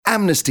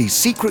Amnesty's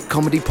secret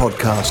comedy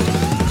podcast.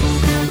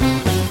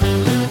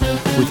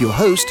 With your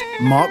host,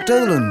 Mark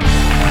Dolan.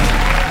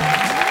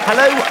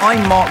 Hello,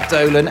 I'm Mark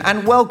Dolan,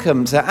 and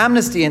welcome to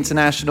Amnesty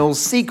International's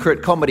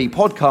secret comedy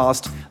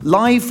podcast,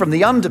 live from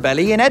the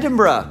Underbelly in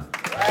Edinburgh.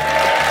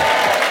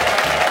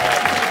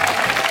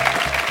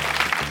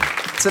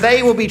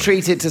 Today we'll be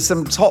treated to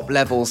some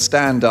top-level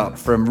stand-up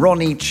from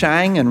Ronnie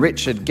Chang and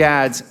Richard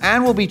Gadd,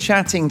 and we'll be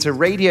chatting to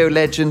radio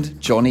legend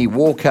Johnny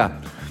Walker.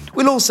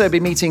 We'll also be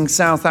meeting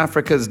South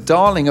Africa's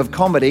darling of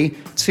comedy,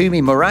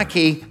 Tumi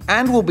Morake,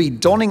 and we'll be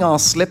donning our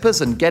slippers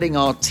and getting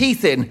our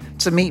teeth in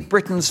to meet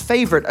Britain's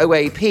favourite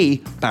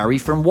OAP, Barry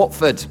from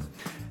Watford.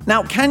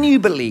 Now, can you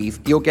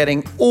believe you're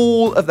getting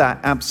all of that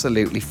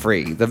absolutely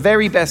free? The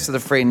very best of the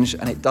fringe,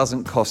 and it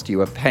doesn't cost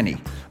you a penny.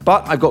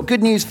 But I've got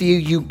good news for you.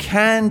 You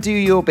can do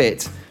your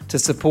bit to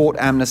support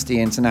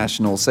Amnesty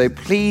International. So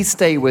please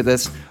stay with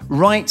us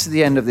right to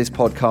the end of this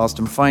podcast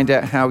and find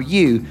out how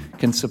you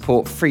can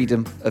support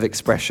freedom of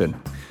expression.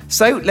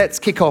 So let's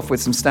kick off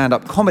with some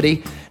stand-up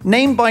comedy.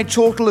 Named by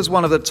Chortle as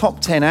one of the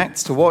top 10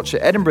 acts to watch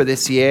at Edinburgh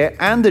this year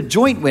and the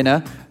joint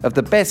winner of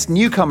the Best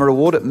Newcomer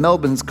Award at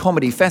Melbourne's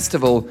Comedy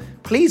Festival,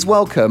 please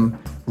welcome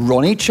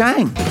Ronnie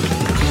Chang.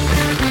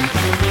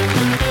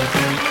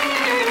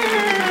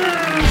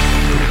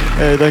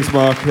 Hey, thanks,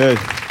 Mark. Hey,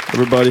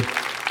 everybody.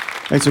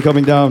 Thanks for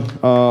coming down.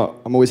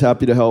 I'm always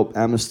happy to help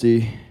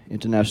Amnesty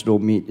International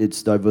meet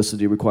its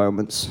diversity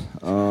requirements.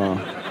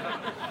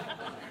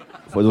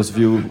 For those of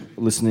you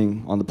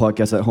listening on the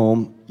podcast at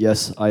home,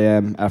 yes, I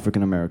am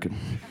African American.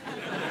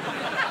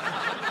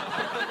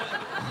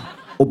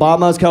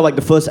 Obama is kind of like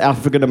the first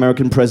African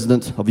American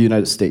president of the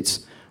United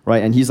States,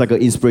 right? And he's like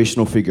an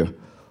inspirational figure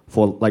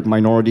for like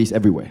minorities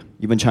everywhere.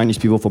 Even Chinese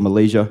people from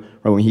Malaysia,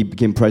 right? When he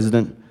became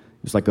president,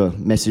 it was like a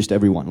message to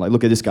everyone. Like,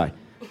 look at this guy.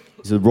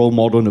 He's a role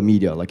model in the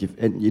media. Like,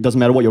 and it doesn't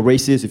matter what your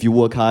race is. If you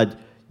work hard,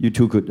 you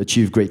too could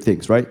achieve great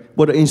things, right?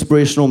 What an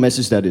inspirational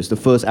message that is. The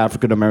first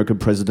African-American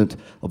president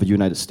of the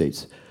United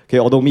States. Okay,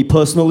 although me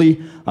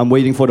personally, I'm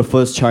waiting for the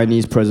first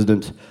Chinese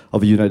president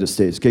of the United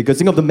States. Okay, because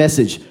think of the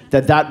message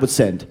that would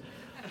send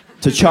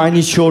to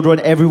Chinese children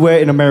everywhere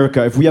in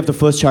America. If we have the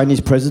first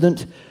Chinese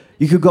president,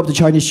 you could go up to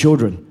Chinese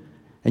children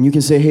and you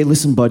can say, hey,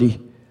 listen,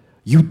 buddy,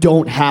 you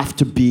don't have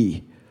to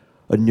be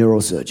a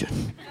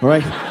neurosurgeon, all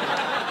right?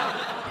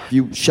 If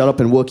you shut up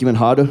and work even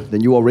harder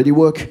than you already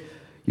work,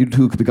 you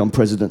too could become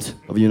president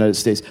of the United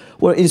States.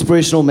 What an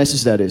inspirational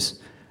message that is.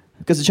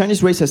 Because the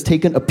Chinese race has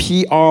taken a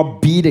PR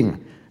beating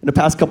in the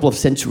past couple of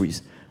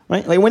centuries,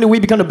 right? Like, when did we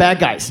become the bad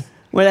guys?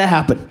 When did that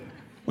happen?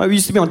 Right, we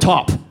used to be on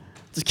top,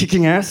 just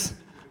kicking ass,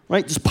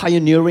 right? Just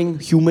pioneering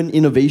human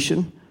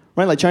innovation,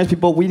 right? Like Chinese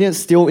people, we didn't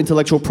steal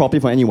intellectual property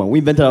from anyone. We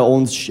invented our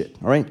own shit,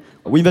 all right?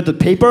 We invented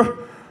paper,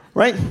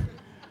 right?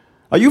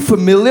 Are you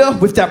familiar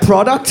with that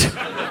product?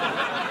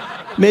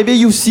 Maybe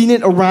you've seen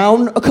it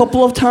around a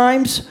couple of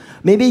times.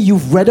 Maybe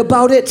you've read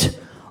about it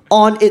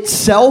on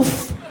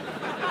itself.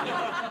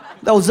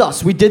 That was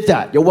us. We did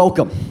that. You're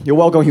welcome. You're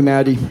welcome,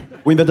 humanity.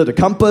 We invented the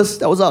compass.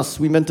 That was us.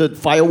 We invented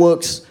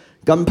fireworks,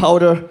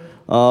 gunpowder.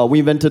 We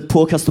invented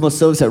poor customer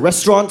service at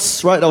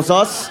restaurants, right? That was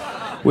us.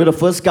 We're the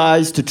first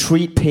guys to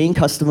treat paying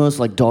customers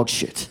like dog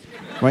shit,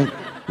 right?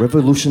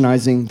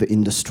 Revolutionizing the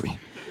industry.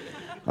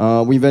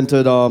 We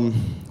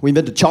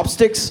invented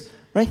chopsticks,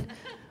 right?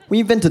 We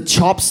invented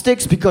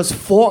chopsticks because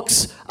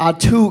forks are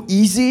too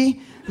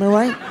easy, am I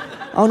right?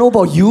 I don't know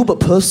about you, but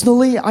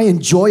personally, I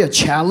enjoy a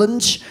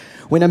challenge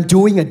when I'm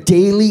doing a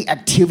daily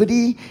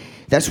activity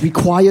that's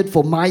required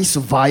for my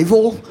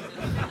survival.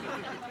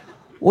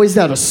 Or is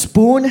that a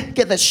spoon?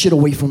 Get that shit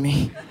away from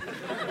me.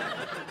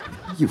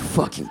 You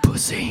fucking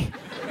pussy.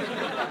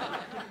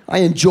 I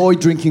enjoy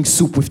drinking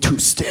soup with two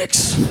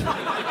sticks.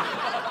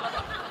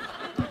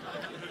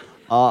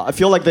 I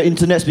feel like the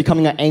internet's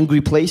becoming an angry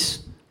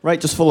place. Right,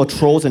 just full of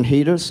trolls and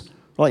haters.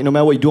 Right, no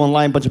matter what you do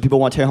online, a bunch of people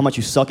want to tell you how much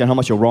you suck and how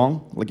much you're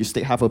wrong. Like, you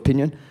state half an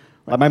opinion.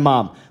 Like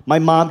my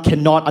mom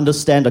cannot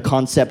understand the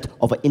concept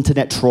of an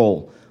internet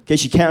troll. Okay,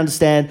 she can't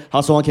understand how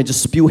someone can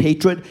just spew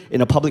hatred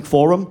in a public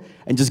forum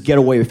and just get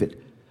away with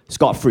it,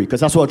 scot-free. Because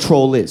that's what a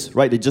troll is,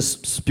 right? They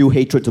just spew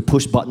hatred to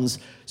push buttons,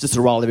 just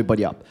to rile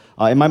everybody up.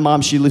 And my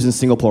mom, she lives in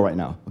Singapore right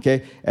now.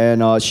 Okay,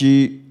 and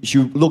she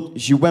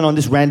went on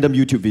this random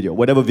YouTube video,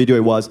 whatever video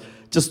it was.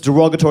 Just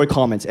derogatory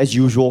comments, as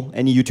usual.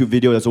 Any YouTube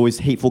video, there's always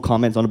hateful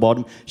comments on the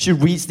bottom. She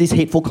reads these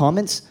hateful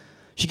comments.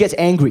 She gets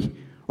angry,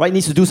 right?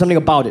 Needs to do something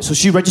about it. So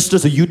she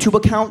registers a YouTube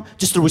account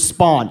just to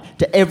respond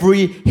to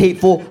every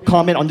hateful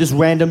comment on this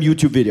random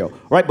YouTube video,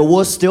 right? But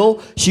worse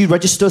still, she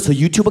registers her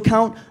YouTube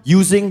account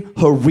using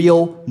her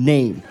real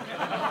name,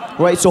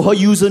 right? So her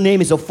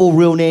username is her full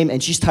real name,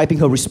 and she's typing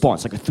her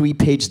response, like a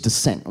 3-page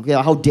dissent. Okay,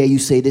 how dare you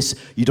say this?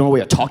 You don't know what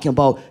you're talking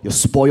about. You're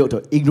spoiled,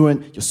 you're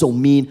ignorant, you're so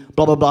mean,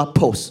 blah, blah, blah,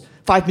 posts.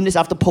 5 minutes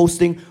after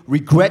posting,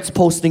 regrets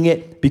posting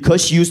it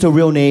because she used her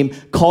real name,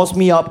 calls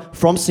me up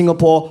from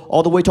Singapore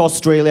all the way to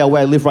Australia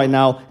where I live right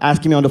now,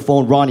 asking me on the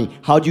phone, Ronnie,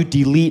 how do you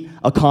delete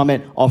a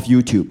comment off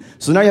YouTube?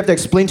 So now you have to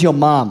explain to your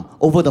mom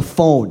over the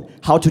phone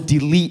how to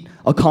delete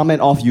a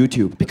comment off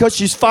YouTube. Because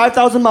she's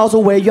 5,000 miles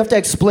away, you have to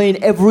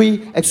explain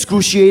every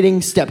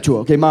excruciating step to her.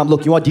 Okay, mom,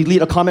 look, you want to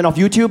delete a comment off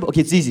YouTube?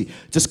 Okay, it's easy.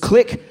 Just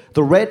click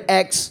the red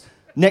X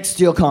next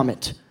to your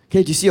comment.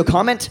 Okay, do you see your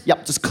comment?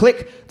 Yep, just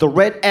click the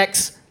red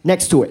X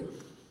next to it.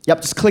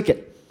 Yep, just click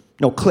it.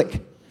 No,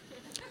 click.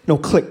 No,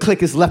 click.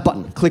 Click is left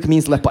button. Click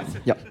means left button.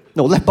 Yep.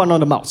 No, left button on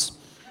the mouse.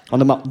 On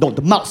the mouse. No,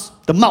 the mouse.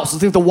 The mouse.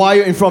 There's the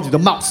wire in front of you.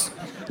 The mouse.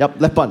 Yep,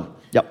 left button.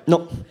 Yep.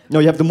 No,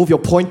 you have to move your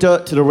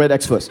pointer to the red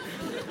X first.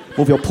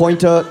 Move your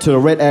pointer to the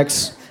red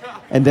X,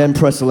 and then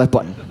press the left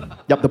button.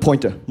 Yep, the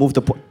pointer. Move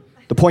the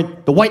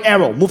white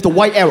arrow. Move the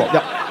white arrow.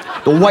 Yep.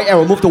 The white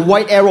arrow, move the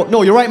white arrow.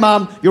 No, you're right,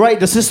 Mom. You're right.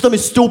 The system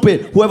is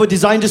stupid. Whoever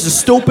designed this is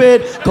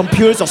stupid.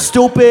 Computers are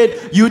stupid.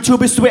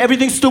 YouTube is stupid.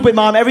 Everything's stupid,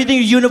 Mom. Everything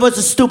in the universe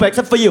is stupid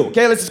except for you.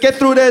 Okay, let's just get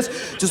through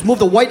this. Just move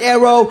the white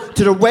arrow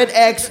to the red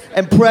X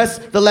and press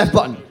the left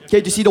button.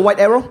 Okay, do you see the white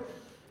arrow?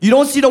 You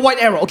don't see the white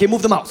arrow. Okay,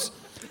 move the mouse.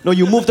 No,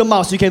 you move the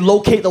mouse. You can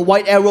locate the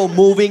white arrow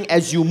moving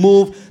as you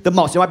move the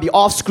mouse. You might be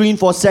off screen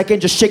for a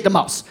second. Just shake the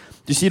mouse. Do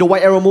you see the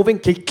white arrow moving?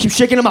 Okay, keep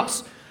shaking the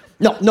mouse.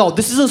 No,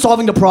 this isn't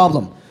solving the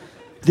problem.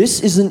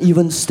 This isn't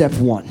even step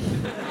 1.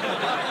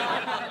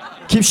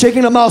 Keep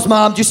shaking the mouse,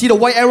 Mom. Do you see the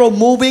white arrow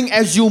moving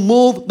as you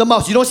move the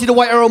mouse? You don't see the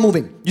white arrow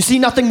moving. You see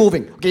nothing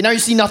moving. Okay, now you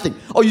see nothing.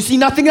 Oh, you see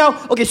nothing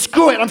now? Okay,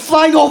 screw it. I'm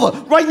flying over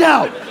right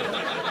now.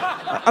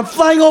 I'm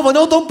flying over.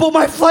 No, don't book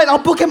my flight. I'll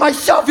book it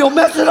myself. You'll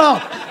mess it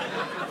up.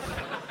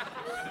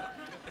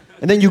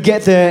 And then you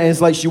get there, and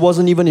it's like she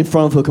wasn't even in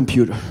front of her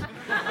computer.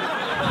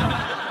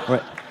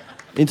 Right.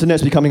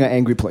 Internet's becoming an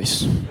angry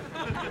place.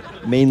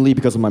 Mainly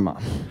because of my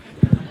mom.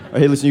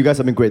 Hey, listen, you guys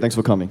have been great. Thanks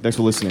for coming. Thanks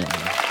for listening. Lovely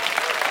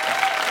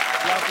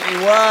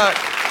work.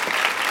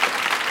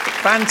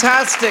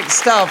 Fantastic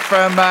stuff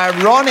from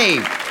Ronnie.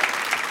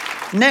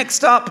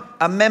 Next up,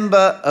 a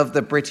member of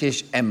the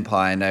British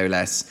Empire, no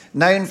less.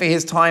 Known for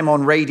his time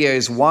on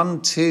radios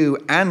 1,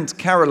 2 and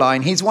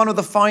Caroline, he's one of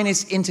the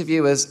finest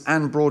interviewers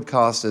and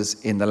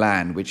broadcasters in the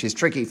land, which is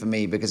tricky for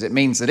me because it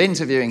means that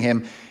interviewing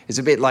him is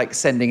a bit like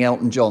sending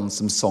Elton John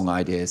some song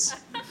ideas.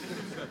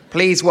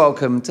 Please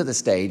welcome to the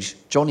stage,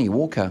 Johnny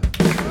Walker.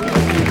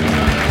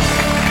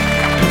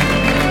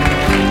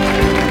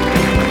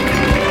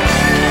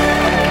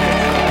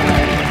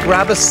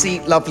 Grab a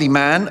seat, lovely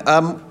man.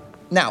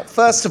 Now,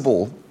 first of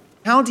all,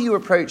 how do you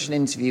approach an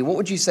interview? What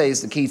would you say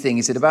is the key thing?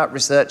 Is it about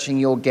researching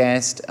your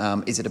guest?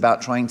 Is it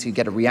about trying to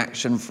get a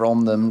reaction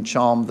from them,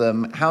 charm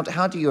them? How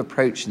do you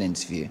approach an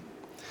interview?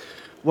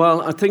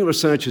 Well, I think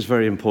research is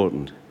very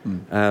important.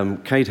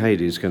 Kate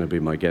Hadey is going to be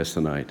my guest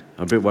tonight.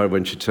 I'm a bit worried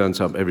when she turns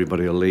up,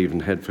 everybody will leave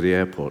and head for the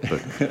airport.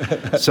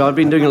 But so I've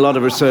been doing a lot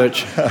of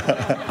research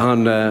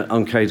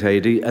on Kate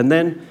Hadey. And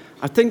then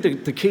I think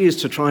the key is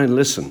to try and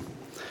listen.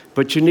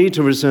 But you need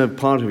to reserve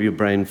part of your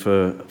brain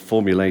for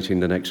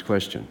formulating the next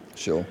question.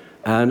 Sure.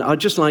 And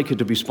I'd just like it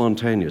to be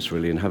spontaneous,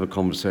 really, and have a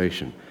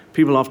conversation.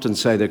 People often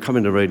say, they come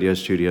in a radio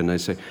studio and they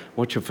say,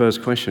 what's your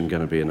first question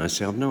going to be? And I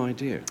say, I've no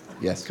idea.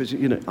 Yes. Because,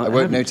 I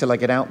won't know till I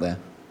get out there.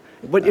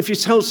 But if you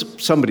tell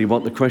somebody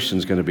what the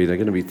question's going to be, they're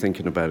going to be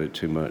thinking about it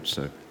too much.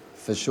 So.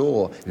 For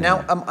sure.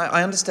 Yeah. Now,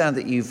 I understand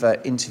that you've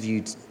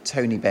interviewed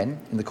Tony Benn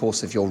in the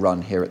course of your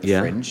run here at the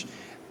Fringe.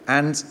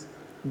 And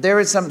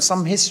there is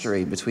some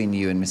history between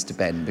you and Mr.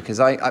 Benn, because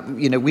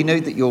we know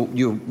that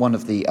you're one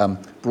of the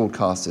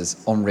broadcasters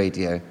on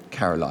Radio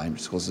Caroline,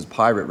 which of course is a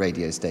pirate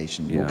radio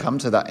station. Yeah. We'll come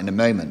to that in a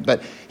moment.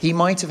 But he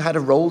might have had a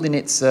role in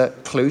its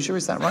closure,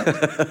 is that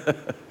right?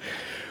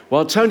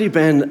 Well, Tony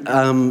Benn,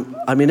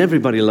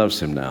 everybody loves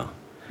him now.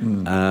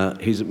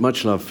 He's a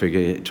much-loved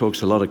figure. He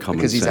talks a lot of common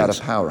sense. Because he's out of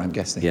power, I'm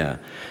guessing. Yeah.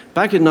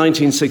 Back in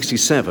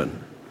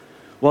 1967,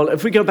 well,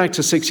 if we go back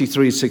to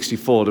 63,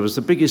 64, there was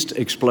the biggest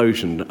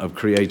explosion of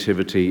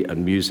creativity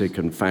and music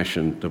and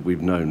fashion that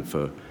we've known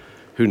for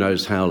who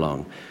knows how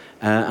long.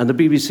 And the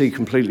BBC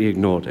completely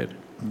ignored it.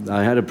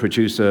 I had a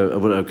producer,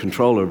 a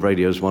controller of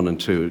radios 1 and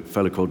 2, a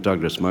fellow called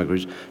Douglas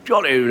Muggeridge.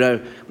 Johnny,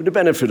 with the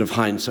benefit of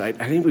hindsight,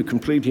 I think we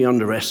completely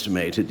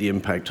underestimated the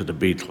impact of the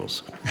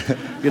Beatles.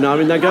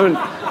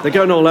 They're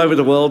going all over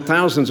the world.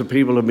 Thousands of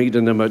people are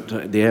meeting them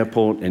at the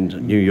airport in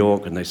New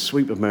York, and they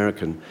sweep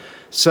American.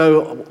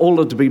 So all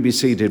that the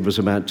BBC did was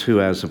about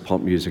 2 hours of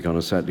pop music on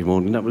a Saturday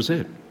morning. That was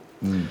it.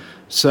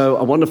 So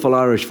a wonderful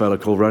Irish fellow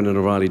called Ronan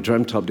O'Reilly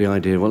dreamt up the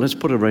idea, well, let's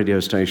put a radio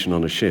station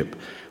on a ship.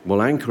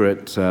 We'll anchor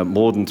it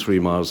more than 3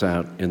 miles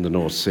out in the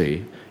North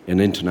Sea, in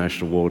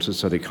international waters,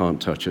 so they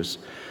can't touch us.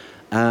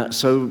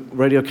 So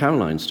Radio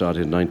Caroline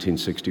started in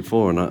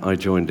 1964, and I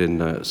joined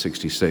in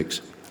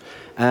 66.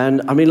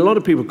 And, a lot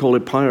of people call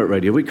it pirate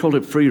radio. We call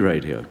it free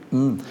radio.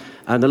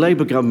 And the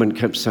Labour government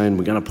kept saying,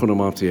 we're going to put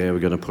them off the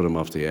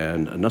air,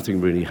 and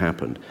nothing really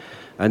happened.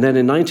 And then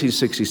in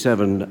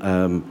 1967,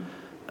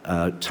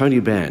 Tony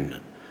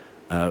Benn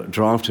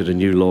drafted a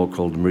new law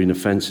called the Marine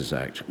Offences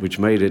Act, which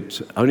made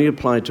it only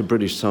applied to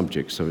British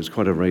subjects, so it's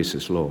quite a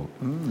racist law.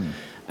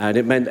 And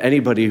it meant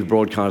anybody who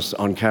broadcast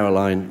on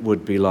Caroline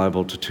would be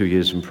liable to 2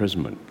 years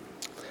imprisonment.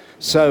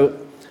 So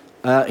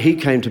he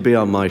came to be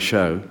on my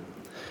show,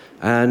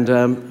 and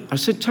I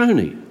said,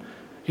 Tony,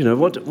 you know,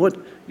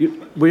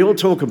 we all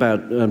talk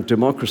about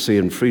democracy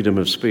and freedom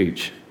of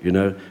speech, you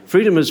know.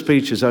 Freedom of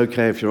speech is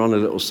okay if you're on a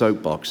little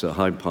soapbox at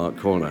Hyde Park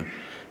Corner,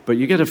 but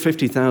you get a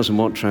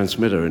 50,000-watt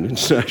transmitter in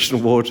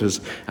international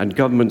waters, and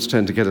governments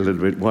tend to get a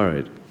little bit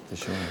worried. For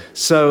sure.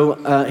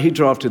 So he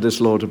drafted this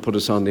law to put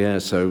us on the air,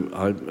 so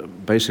I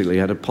basically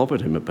had a pop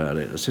at him about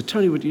it. I said,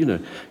 Tony,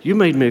 you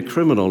made me a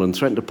criminal and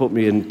threatened to put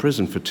me in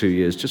prison for 2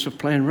 years just for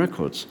playing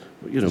records.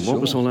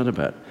 What was all that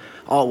about?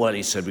 Oh, well,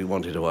 he said we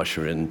wanted to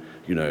usher in,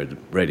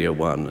 Radio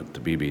 1 at the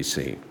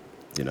BBC,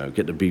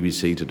 get the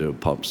BBC to do a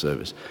pop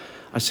service.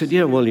 I said,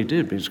 yeah, well, you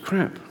did, but it's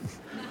crap.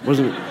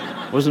 Wasn't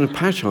a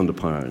patch on the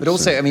pirates. But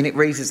also, it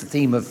raises the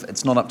theme of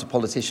it's not up to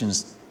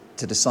politicians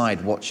to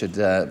decide what should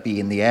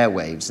be in the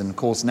airwaves. And of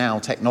course, now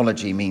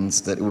technology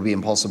means that it will be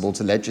impossible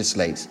to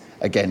legislate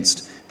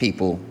against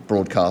people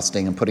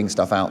broadcasting and putting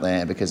stuff out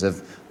there because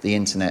of the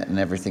internet and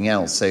everything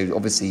else. So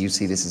obviously you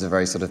see this as a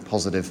very sort of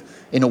positive,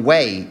 in a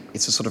way,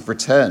 it's a sort of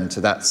return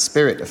to that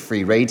spirit of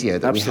free radio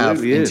that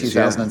Absolutely we have in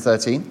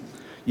 2013.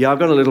 Yeah, I've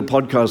got a little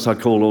podcast I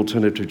call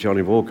Alternative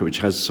Johnny Walker, which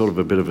has sort of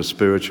a bit of a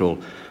spiritual,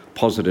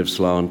 positive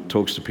slant,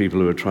 talks to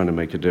people who are trying to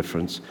make a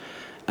difference.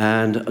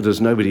 And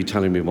there's nobody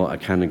telling me what I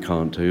can and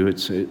can't do.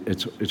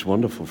 It's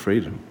wonderful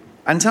freedom.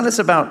 And tell us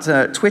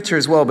about Twitter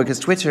as well, because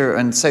Twitter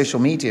and social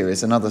media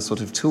is another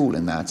sort of tool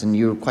in that, and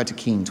you're quite a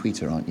keen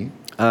tweeter, aren't you?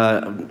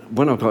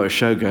 When I've got a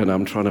show going,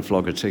 I'm trying to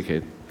flog a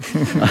ticket.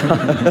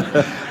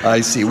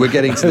 I see. We're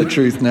getting to the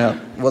truth now.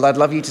 Well, I'd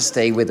love you to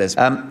stay with us.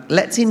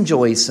 Let's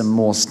enjoy some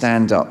more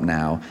stand-up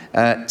now.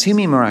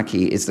 Tumi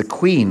Morake is the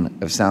queen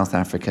of South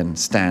African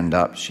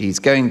stand-up. She's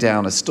going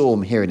down a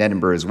storm here in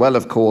Edinburgh as well,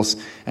 of course,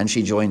 and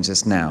she joins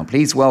us now.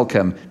 Please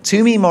welcome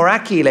Tumi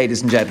Morake,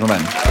 ladies and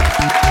gentlemen.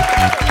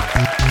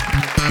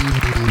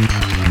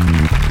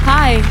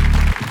 Hi.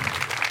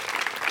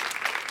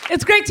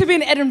 It's great to be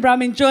in Edinburgh.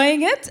 I'm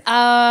enjoying it.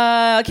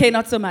 Okay,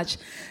 not so much.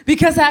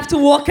 Because I have to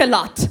walk a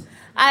lot.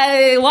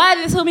 Why are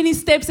there so many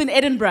steps in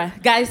Edinburgh?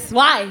 Guys,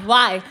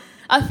 why?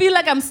 I feel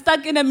like I'm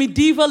stuck in a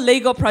medieval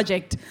Lego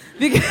project.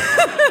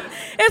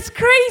 It's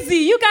crazy.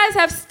 You guys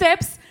have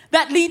steps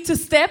that lead to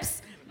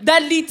steps,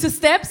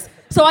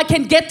 so I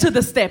can get to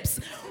the steps.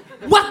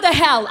 What the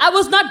hell? I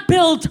was not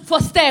built for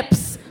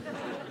steps.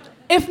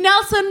 If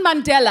Nelson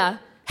Mandela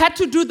had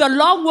to do the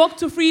long walk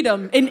to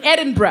freedom in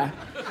Edinburgh,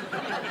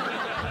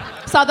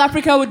 South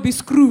Africa would be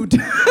screwed.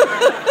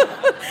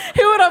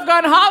 He would have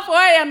gone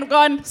halfway and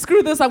gone,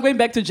 screw this, I'm going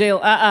back to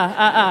jail.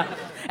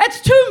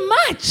 It's too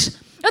much.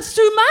 It's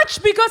too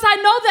much because I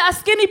know there are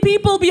skinny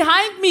people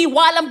behind me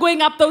while I'm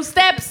going up those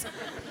steps.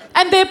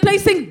 And they're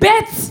placing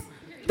bets.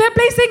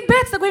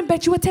 They're going,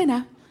 bet you a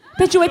tenner.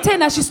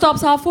 She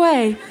stops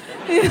halfway.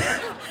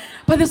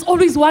 But there's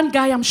always one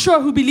guy, I'm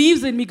sure, who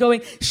believes in me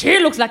going, she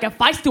looks like a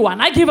feisty one.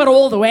 I give her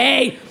all the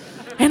way.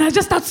 And I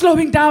just start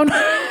slowing down.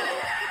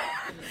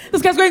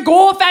 This guy's going,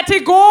 go,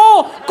 fatty,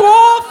 go,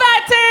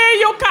 fatty,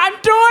 you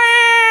can't do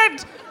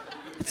it.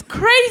 It's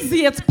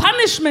crazy, it's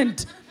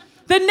punishment.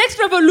 The next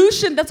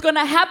revolution that's going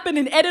to happen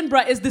in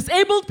Edinburgh is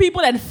disabled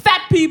people and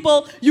fat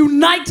people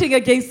uniting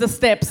against the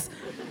steps.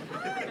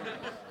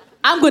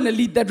 I'm going to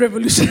lead that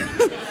revolution.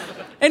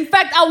 In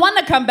fact, I want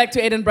to come back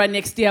to Edinburgh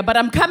next year, but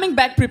I'm coming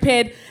back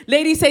prepared.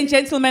 Ladies and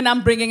gentlemen,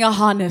 I'm bringing a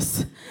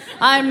harness.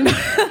 I'm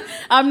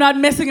not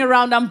messing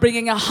around, I'm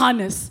bringing a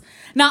harness.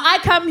 Now, I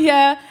come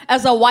here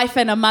as a wife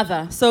and a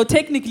mother, so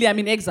technically I'm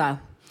in exile.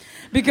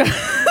 Because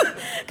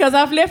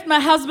I've left my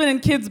husband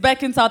and kids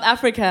back in South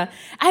Africa.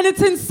 And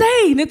it's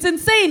insane,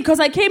 because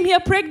I came here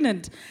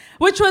pregnant.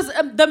 Which was,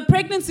 the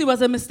pregnancy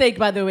was a mistake,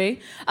 by the way,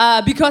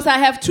 because I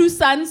have 2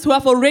 sons who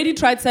have already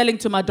tried selling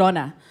to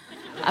Madonna.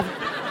 I've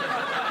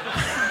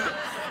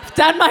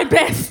done my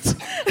best.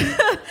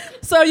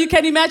 So you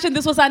can imagine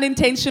this was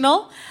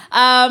unintentional.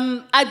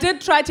 I did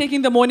try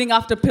taking the morning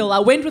after pill. I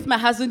went with my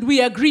husband.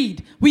 We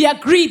agreed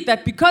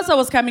that because I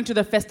was coming to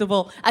the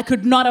festival, I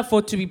could not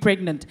afford to be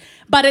pregnant.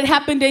 But it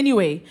happened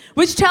anyway,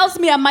 which tells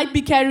me I might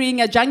be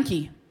carrying a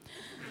junkie.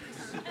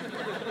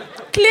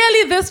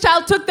 Clearly, this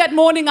child took that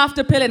morning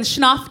after pill and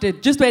schnaufed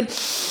it. Just went,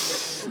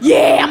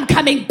 yeah, I'm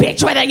coming,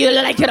 bitch, whether you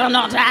like it or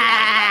not.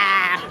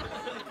 Ah.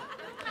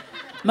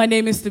 My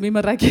name is Tumi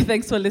Morake.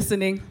 Thanks for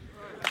listening.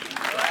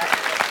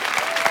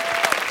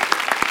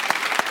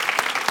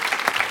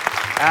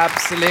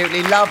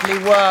 Absolutely lovely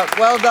work.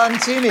 Well done,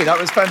 Tumi. That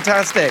was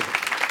fantastic.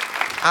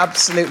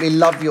 Absolutely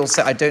love your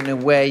set. I don't know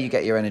where you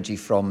get your energy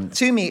from.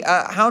 Tumi,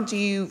 how do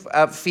you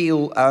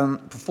feel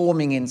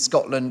performing in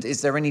Scotland?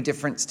 Is there any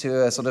difference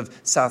to a sort of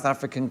South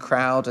African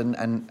crowd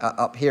and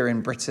up here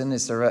in Britain?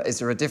 Is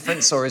there a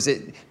difference, or is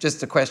it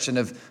just a question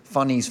of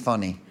funny's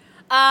funny?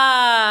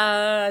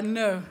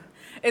 No.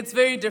 It's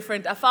very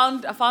different. I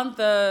found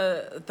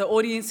the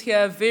audience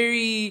here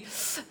very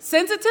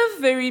sensitive,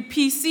 very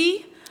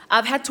PC.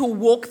 I've had to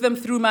walk them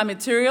through my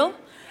material.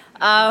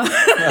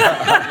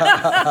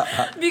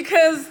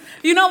 Because,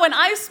 when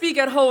I speak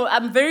at home,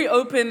 I'm very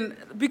open.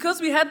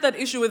 Because we had that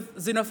issue with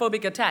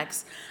xenophobic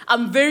attacks,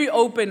 I'm very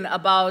open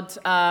about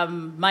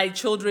my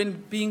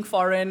children being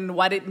foreign,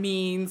 what it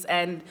means,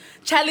 and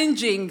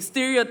challenging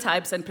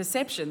stereotypes and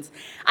perceptions.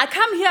 I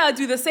come here, I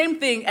do the same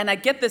thing, and I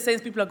get the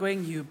sense people are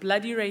going, you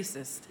bloody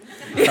racist.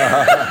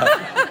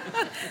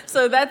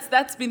 So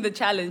that's been the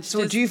challenge.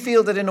 So do you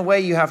feel that in a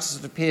way you have to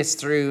sort of pierce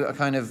through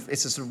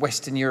it's a sort of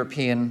Western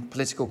European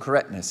political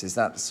correctness? Is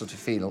that sort of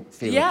feel of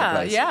the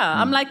place?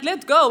 Yeah. I'm like,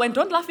 let go and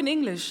don't laugh in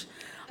English.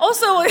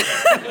 Also,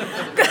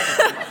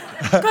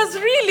 because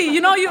really,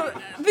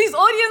 these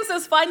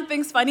audiences find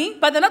things funny,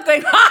 but they're not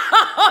going,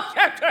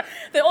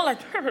 they're all like,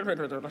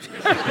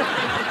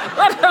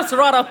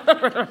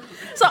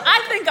 so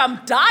I think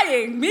I'm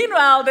dying.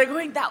 Meanwhile, they're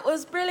going, that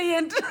was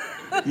brilliant.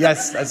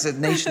 Yes, as a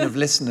nation of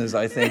listeners,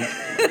 I think.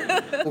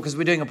 Because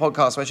we're doing a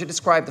podcast, so I should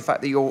describe the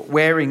fact that you're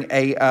wearing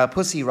a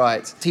Pussy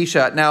Riot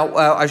T-shirt. Now,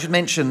 I should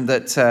mention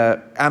that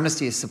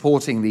Amnesty is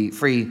supporting the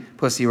Free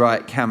Pussy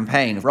Riot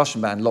campaign. A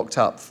Russian band locked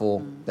up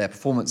for their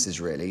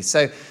performances, really.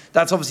 So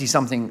that's obviously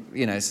something,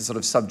 it's a sort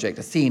of subject,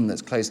 a theme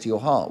that's close to your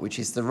heart, which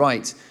is the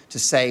right to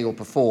say or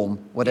perform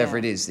whatever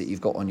it is that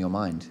you've got on your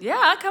mind. Yeah,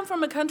 I come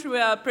from a country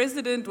where our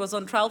president was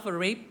on trial for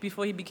rape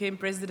before he became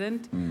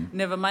president.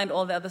 Never mind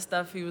all the other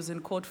stuff he was in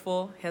court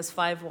for. He has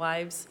 5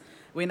 wives.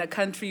 We're in a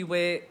country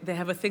where they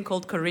have a thing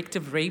called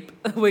corrective rape,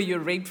 where you're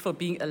raped for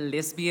being a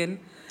lesbian.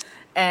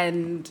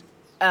 And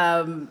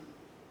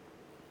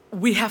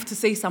we have to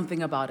say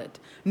something about it.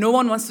 No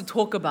one wants to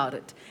talk about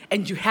it,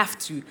 and you have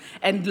to.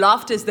 And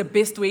laughter is the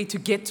best way to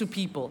get to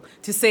people,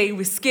 to say,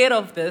 we're scared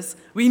of this,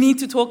 we need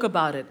to talk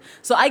about it.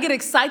 So I get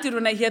excited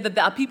when I hear that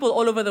there are people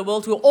all over the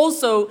world who are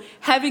also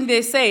having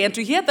their say, and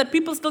to hear that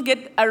people still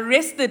get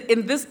arrested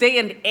in this day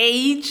and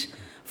age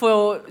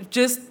for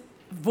just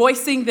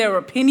voicing their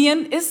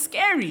opinion is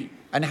scary.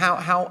 And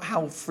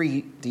how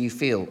free do you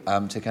feel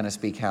to kind of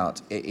speak out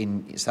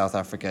in South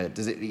Africa?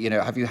 Does it,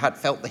 have you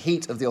felt the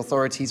heat of the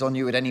authorities on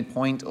you at any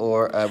point,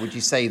 or would you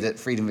say that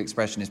freedom of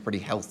expression is pretty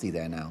healthy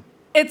there now?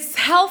 It's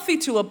healthy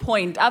to a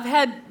point. I've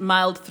had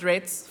mild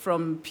threats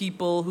from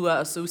people who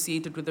are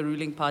associated with the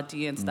ruling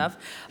party and stuff,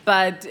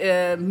 but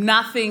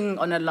nothing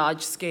on a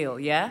large scale,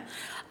 yeah?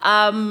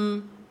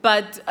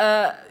 But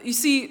you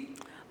see,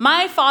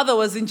 my father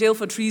was in jail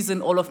for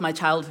treason all of my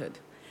childhood.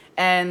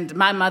 And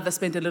my mother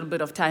spent a little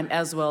bit of time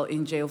as well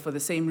in jail for the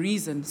same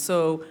reason.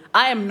 So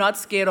I am not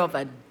scared of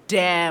a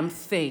damn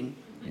thing.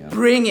 Yeah.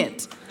 Bring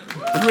it.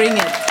 Bring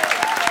it.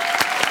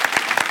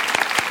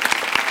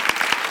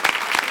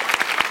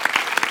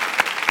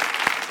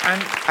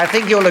 And I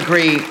think you'll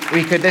agree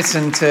we could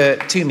listen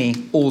to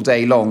me all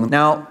day long.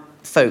 Now,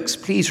 folks,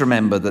 please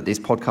remember that this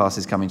podcast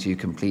is coming to you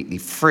completely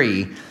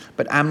free.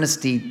 But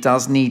Amnesty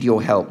does need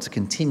your help to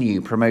continue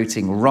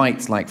promoting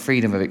rights like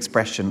freedom of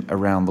expression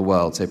around the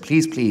world. So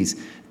please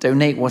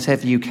donate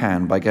whatever you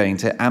can by going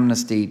to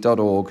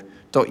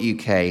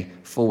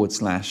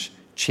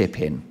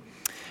amnesty.org.uk/chip-in.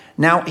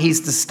 Now,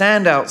 he's the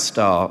standout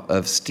star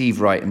of Steve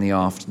Wright in the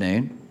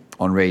Afternoon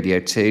on Radio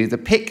 2, the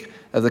pick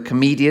of the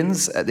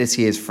comedians at this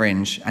year's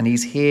Fringe, and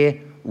he's here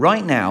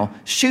right now,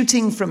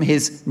 shooting from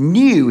his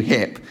new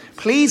hip.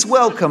 Please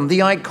welcome the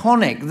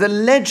iconic, the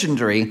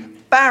legendary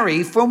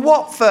Barry from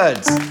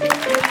Watford.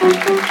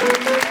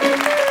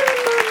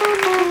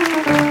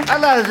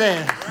 Hello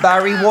there.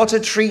 Barry, what a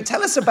treat.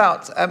 Tell us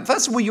about,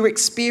 first of all, your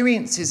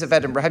experiences of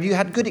Edinburgh. Have you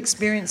had good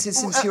experiences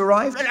since you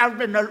arrived? I've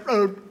been a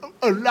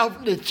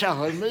lovely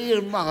time. Me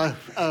and my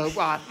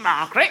wife,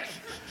 Margaret.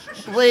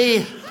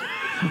 We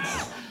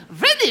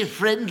very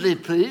friendly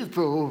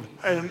people.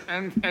 And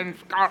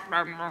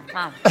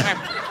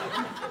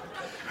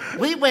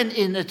we went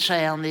into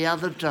town the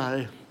other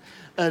day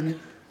and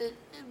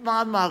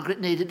my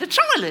Margaret needed the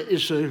toilet, you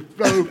see.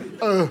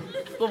 So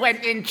we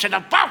went into the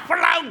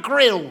Buffalo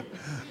Grill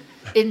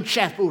in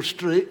Chapel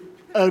Street,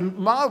 and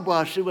my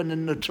wife, she went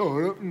in the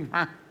toilet.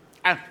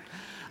 I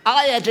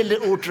had a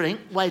little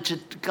drink. Waiter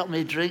got me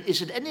a drink. He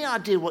said, "Any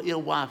idea what your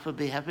wife would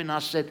be having?" I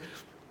said,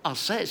 "I'll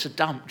say it's a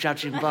dump,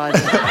 judging by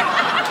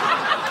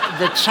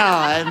the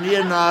time,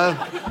 And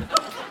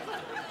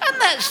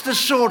that's the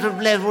sort of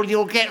level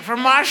you'll get from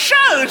my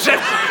shows.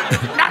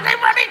 Nothing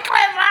really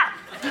clever."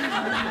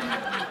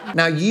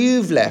 Now,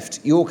 you've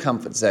left your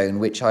comfort zone,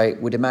 which I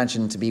would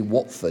imagine to be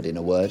Watford, in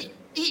a word.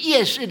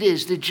 Yes, it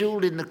is. The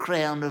jewel in the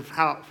crown of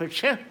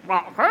Hertfordshire.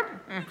 Watford.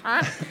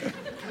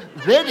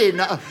 Very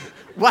nice.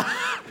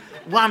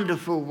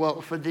 Wonderful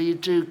Watford. You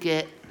do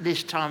get,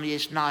 this time of year,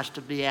 it's nice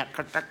to be out,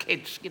 because the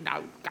kids,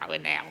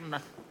 going out on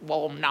the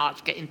warm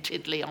nights, getting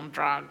tiddly on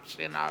drugs,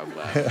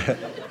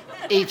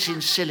 eating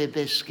silly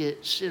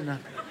biscuits,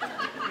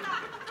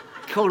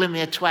 calling me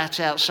a twat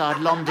outside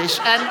Londis,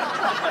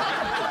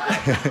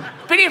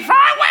 but if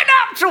I went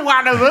up to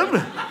one of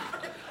them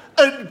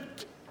and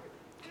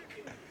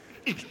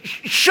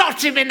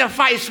shot him in the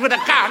face with a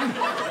gun,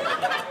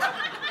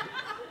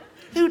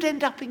 who'd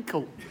end up in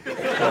court?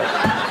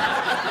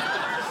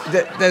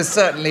 there's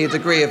certainly a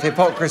degree of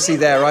hypocrisy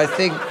there, I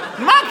think.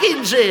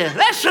 Muggins here,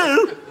 that's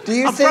who. Do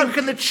you I've think...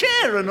 broken the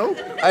chair and all.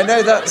 I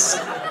know that's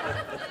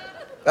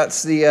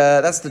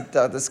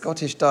the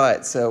Scottish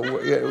diet, so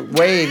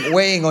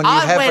weighing on you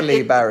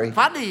heavily, Barry.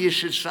 Funny you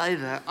should say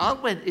that. I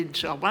went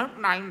into, I won't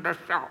name the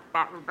shop,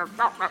 but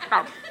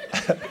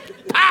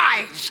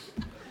pies,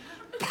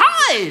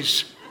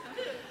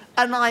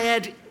 and I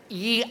had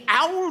ye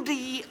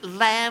Aldi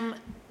lamb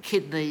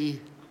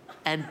kidney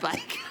and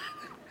bacon.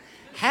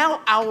 How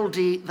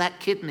Aldi that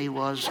kidney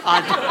was,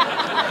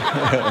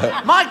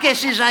 my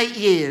guess is 8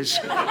 years.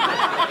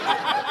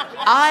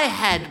 I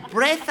had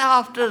breath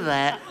after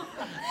that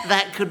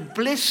could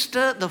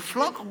blister the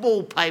flock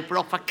wallpaper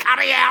off a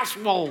curry house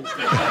wall.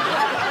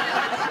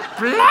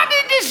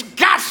 Bloody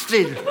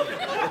disgusting.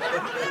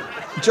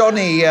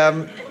 Johnny,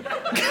 are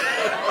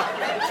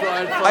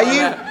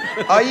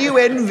you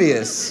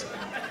envious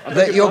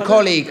that your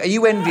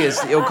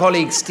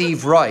colleague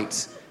Steve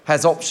Wright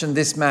has optioned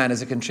this man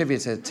as a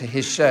contributor to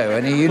his show?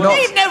 And are you not...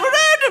 He'd never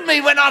heard of me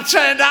when I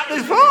turned up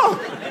before.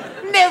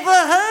 Never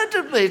heard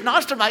of me. It's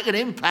nice to make an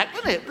impact,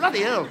 isn't it?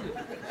 Bloody hell.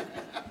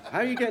 How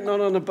are you getting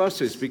on the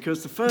buses?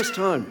 Because the first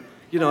time,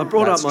 I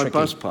brought up my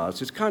bus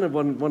pass. It's kind of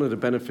one of the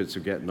benefits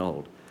of getting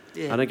old.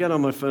 Yeah. And I get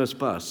on my first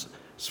bus,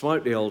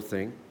 swipe the old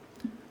thing,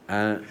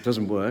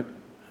 doesn't work,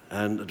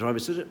 and the driver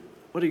says,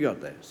 "What do you got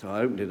there?" So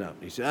I opened it up.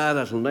 He said,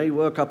 "That'll nae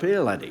work up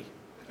here, laddie."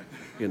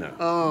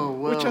 Oh,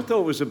 well. Which I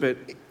thought was a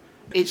bit...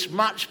 It's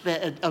much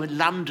better. I mean,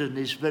 London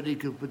is very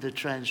good with the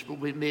transport.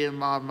 Me and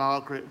my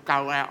Margaret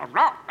go out a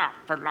lot up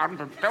to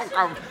London,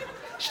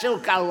 still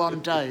go on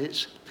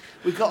dates.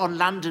 We got on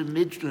London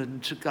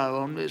Midland to go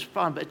on, it was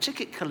fine, but a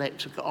ticket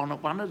collector got on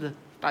at one of the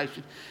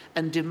stations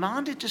and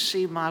demanded to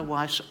see my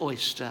wife's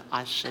oyster.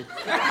 I said,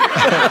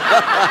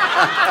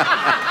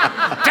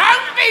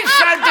 "Don't be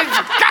so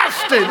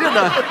disgusted,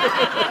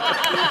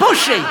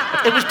 Bushy.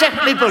 It was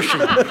definitely bushy.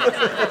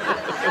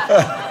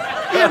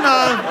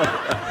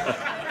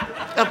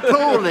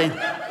 Appalling.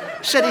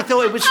 Said he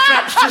thought it was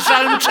strapped to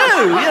zone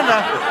 2,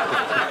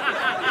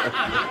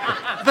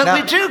 But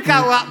we do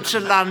go up to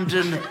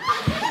London.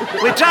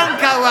 We don't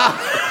go up.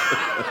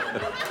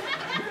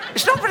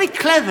 It's not very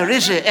clever,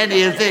 is it,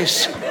 any of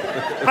this?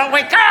 But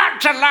we go up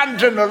to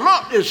London a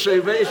lot, you see,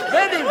 but it's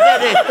very,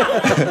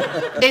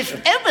 it's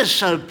ever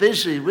so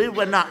busy. We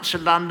went up to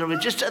London, we're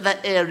just at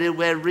that area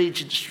where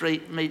Regent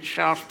Street meets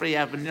Shaftesbury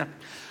Avenue.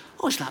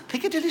 Oh, it's like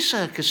Piccadilly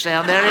Circus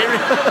down there.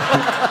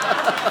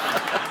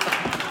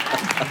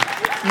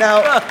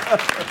 Now,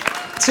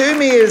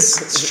 Toomey is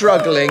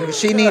struggling.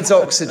 She needs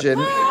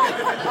oxygen.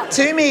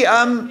 Toomey,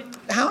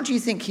 how do you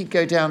think he'd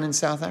go down in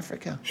South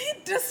Africa?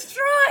 He'd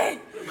destroy.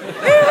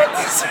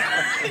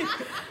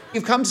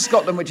 You've come to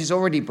Scotland, which is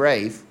already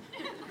brave.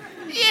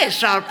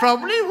 Yes, I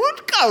probably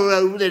would go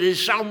over there if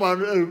someone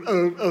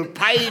who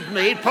paid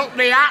me, put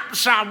me up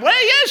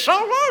somewhere. Yes,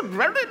 I would.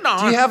 Very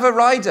nice. Do you have a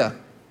rider?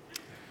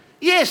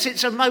 Yes,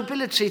 it's a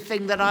mobility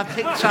thing that I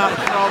picked up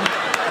from...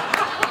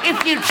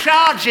 If you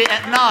charge it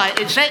at night,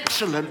 it's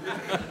excellent.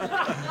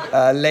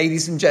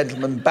 Ladies and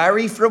gentlemen,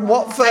 Barry from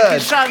Watford. Thank you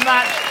so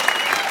much.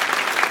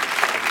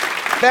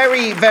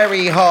 Very,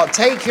 very hot.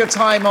 Take your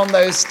time on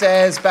those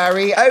stairs,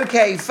 Barry.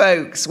 OK,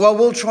 folks. Well,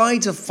 we'll try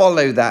to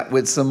follow that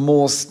with some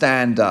more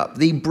stand-up.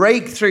 The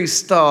breakthrough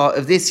star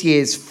of this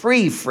year's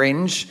Free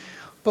Fringe,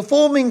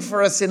 performing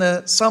for us in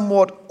a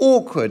somewhat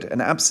awkward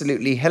and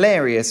absolutely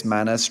hilarious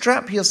manner.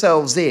 Strap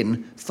yourselves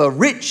in for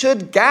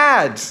Richard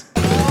Gadd.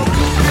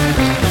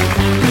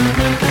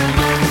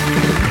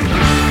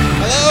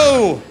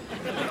 Hello.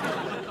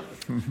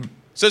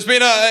 So it's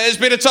been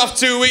a tough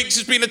 2 weeks.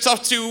 It's been a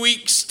tough 2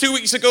 weeks. 2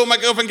 weeks ago, my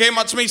girlfriend came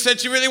up to me and said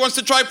she really wants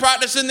to try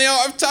practicing the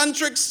art of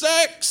tantric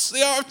sex.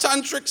 The art of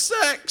tantric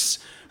sex.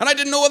 And I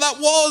didn't know what that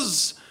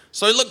was.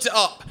 So I looked it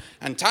up.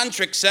 And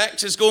tantric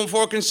sex is going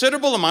for a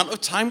considerable amount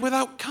of time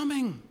without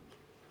coming.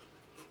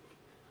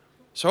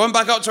 So I went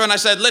back up to her and I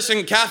said,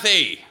 "Listen,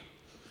 Kathy,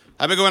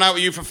 I've been going out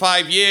with you for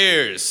 5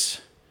 years.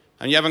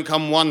 And you haven't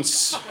come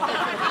once.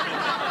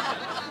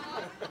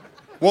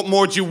 What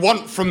more do you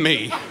want from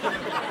me?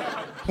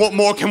 What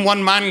more can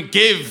one man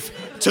give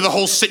to the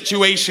whole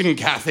situation,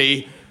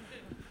 Kathy?"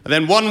 And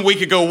then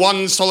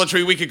one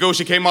solitary week ago,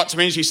 she came up to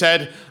me and she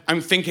said,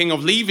 "I'm thinking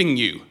of leaving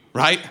you,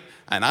 right?"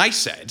 And I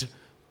said,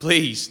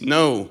 "Please,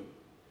 no."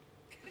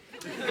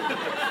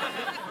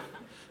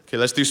 Okay,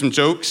 let's do some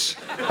jokes.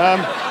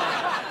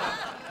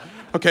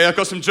 Okay, I've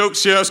got some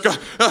jokes here. I've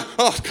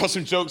got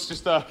some jokes.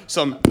 Just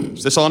some.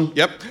 Is this on?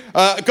 Yep.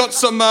 I got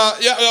some.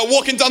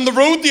 Walking down the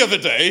road the other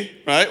day.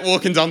 Right,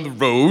 walking down the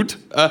road.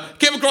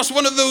 Came across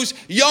one of those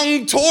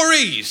young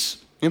Tories.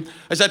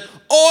 I said,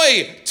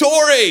 "Oi,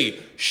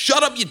 Tory,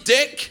 shut up, you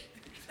dick."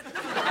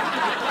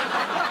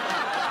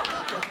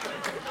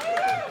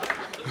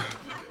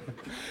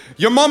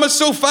 "Your mama's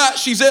so fat,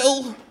 she's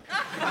ill."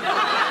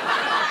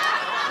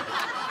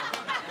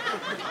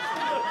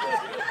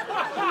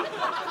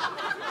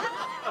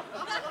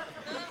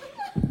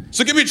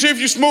 "So give me a cheer if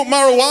you smoked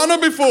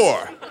marijuana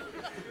before."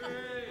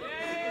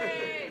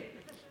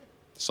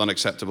 It's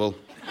unacceptable.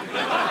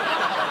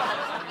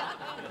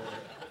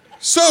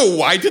 So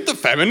why did the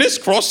feminists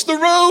cross the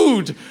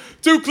road?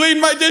 To clean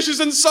my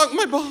dishes and suck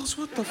my balls?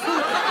 What the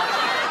fuck?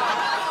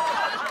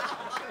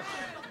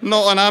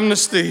 Not an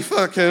amnesty,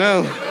 fucking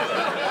hell.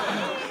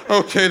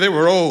 Okay, they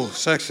were all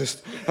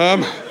sexist.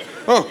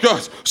 Oh,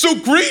 God. So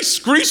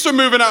Greece are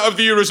moving out of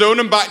the Eurozone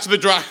and back to the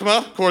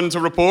drachma, according to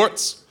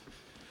reports.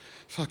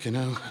 Fucking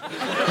hell.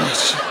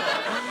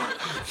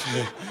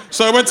 Okay.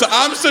 So I went to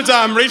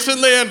Amsterdam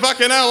recently and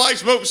fucking hell, I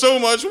smoked so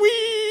much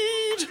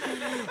weed.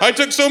 I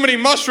took so many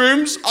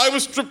mushrooms, I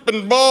was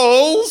tripping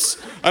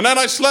balls, and then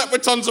I slept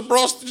with tons of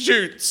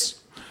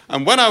prostitutes.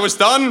 And when I was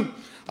done,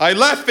 I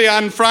left the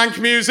Anne Frank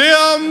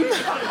Museum.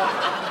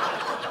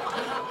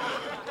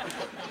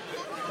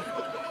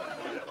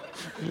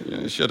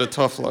 Yeah, she had a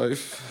tough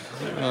life.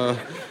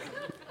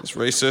 It's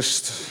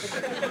racist.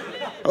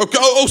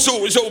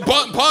 So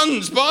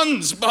buns,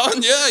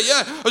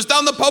 yeah. I was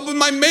down the pub with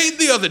my mate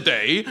the other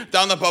day,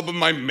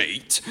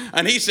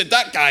 and he said,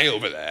 that guy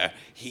over there,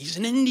 he's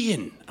an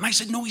Indian. And I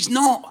said, no, he's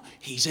not.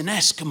 He's an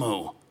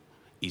Eskimo.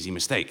 Easy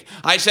mistake.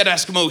 I said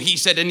Eskimo, he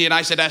said Indian,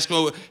 I said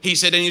Eskimo, he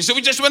said Indian. So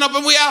we just went up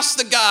and we asked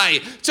the guy.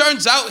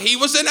 Turns out he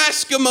was an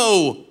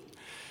Eskimo.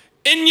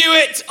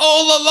 Inuit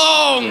all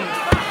along.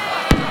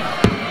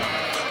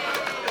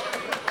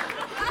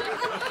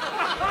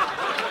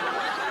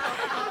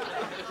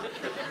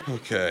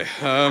 Okay.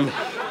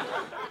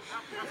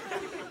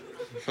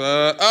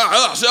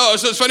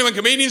 So it's funny when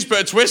comedians put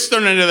a twist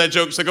on any of their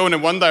jokes. They're going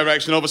in one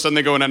direction, all of a sudden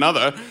they go in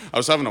another. I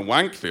was having a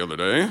wank the other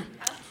day,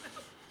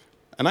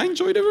 and I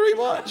enjoyed it very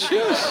much,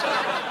 yes.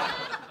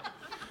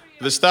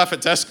 The staff at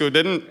Tesco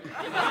didn't.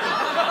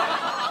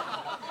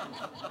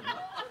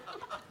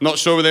 Not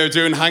sure what they were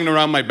doing hanging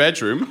around my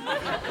bedroom.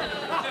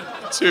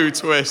 Two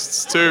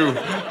twists.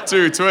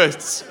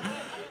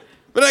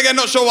 But again,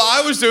 not sure what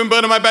I was doing,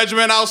 burning my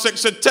bedroom in aisle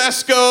 6 at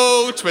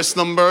Tesco. Twist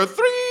number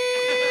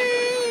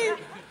 3.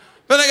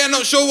 But again,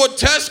 not sure what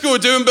Tesco were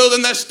doing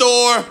building their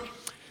store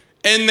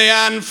in the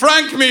Anne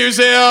Frank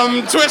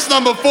Museum. Twist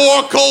number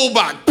 4,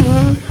 callback.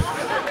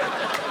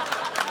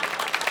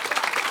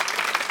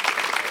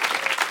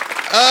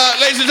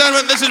 Ladies and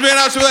gentlemen, this has been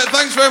Absolute.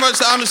 Thanks very much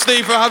to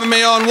Amnesty for having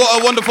me on.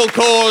 What a wonderful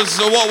cause,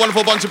 what a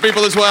wonderful bunch of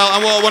people as well,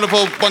 and what a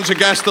wonderful bunch of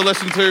guests to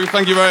listen to.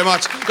 Thank you very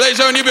much. Ladies and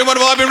gentlemen, you've been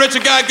wonderful. I've been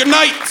Richard Gadd. Good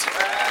night.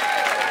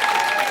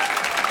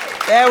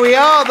 There we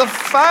are, the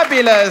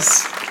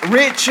fabulous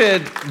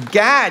Richard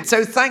Gadd.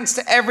 So thanks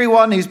to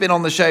everyone who's been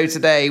on the show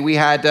today. We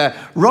had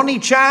Ronnie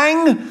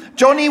Chang,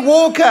 Johnny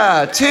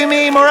Walker,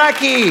 Tumi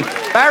Moraki,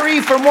 Barry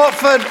from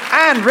Watford,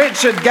 and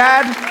Richard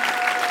Gadd.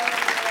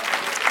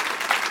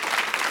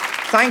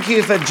 Thank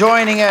you for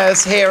joining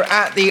us here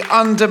at the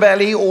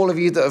Underbelly, all of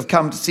you that have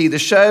come to see the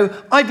show.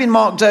 I've been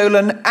Mark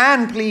Dolan,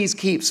 and please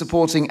keep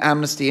supporting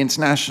Amnesty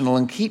International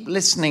and keep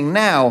listening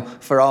now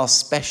for our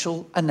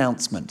special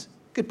announcement.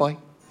 Goodbye.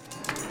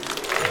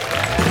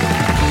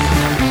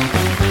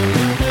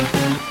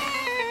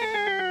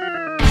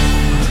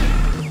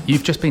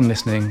 You've just been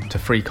listening to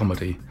Free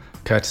Comedy,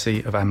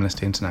 courtesy of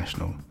Amnesty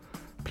International.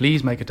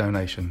 Please make a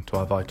donation to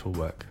our vital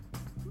work.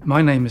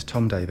 My name is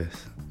Tom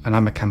Davis, and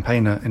I'm a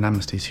campaigner in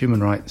Amnesty's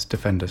Human Rights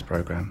Defenders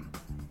programme.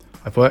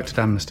 I've worked at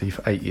Amnesty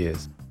for 8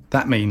 years.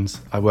 That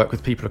means I work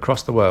with people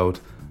across the world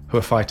who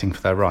are fighting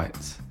for their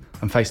rights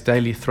and face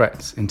daily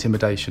threats,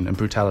 intimidation and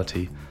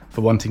brutality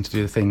for wanting to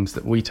do the things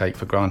that we take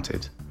for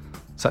granted,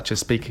 such as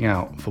speaking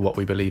out for what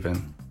we believe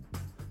in.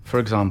 For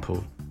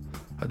example,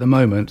 at the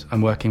moment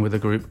I'm working with a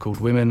group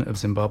called Women of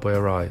Zimbabwe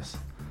Arise,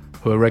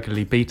 who are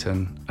regularly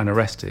beaten and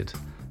arrested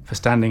for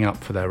standing up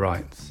for their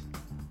rights.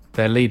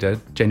 Their leader,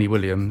 Jenny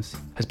Williams,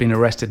 has been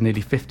arrested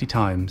nearly 50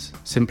 times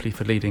simply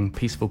for leading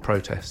peaceful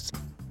protests.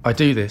 I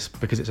do this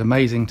because it's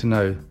amazing to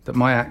know that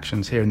my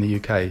actions here in the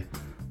UK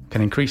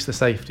can increase the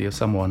safety of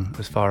someone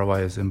as far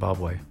away as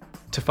Zimbabwe.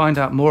 To find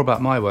out more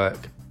about my work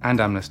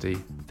and Amnesty,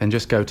 then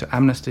just go to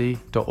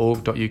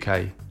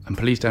amnesty.org.uk and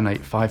please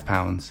donate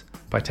 £5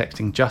 by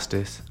texting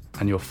justice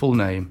and your full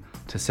name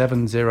to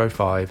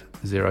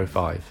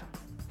 70505.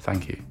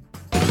 Thank you.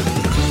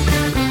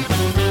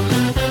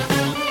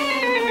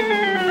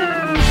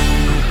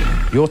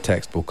 Your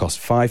text will cost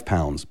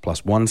 £5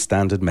 plus one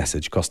standard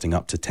message costing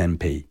up to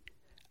 10p.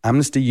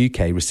 Amnesty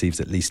UK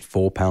receives at least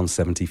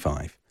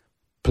 £4.75.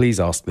 Please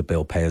ask the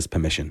bill payer's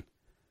permission.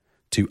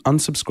 To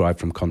unsubscribe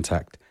from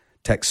contact,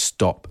 text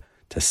STOP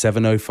to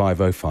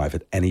 70505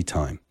 at any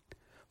time.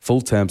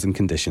 Full terms and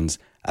conditions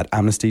at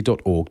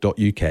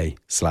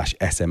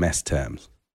amnesty.org.uk/SMS terms.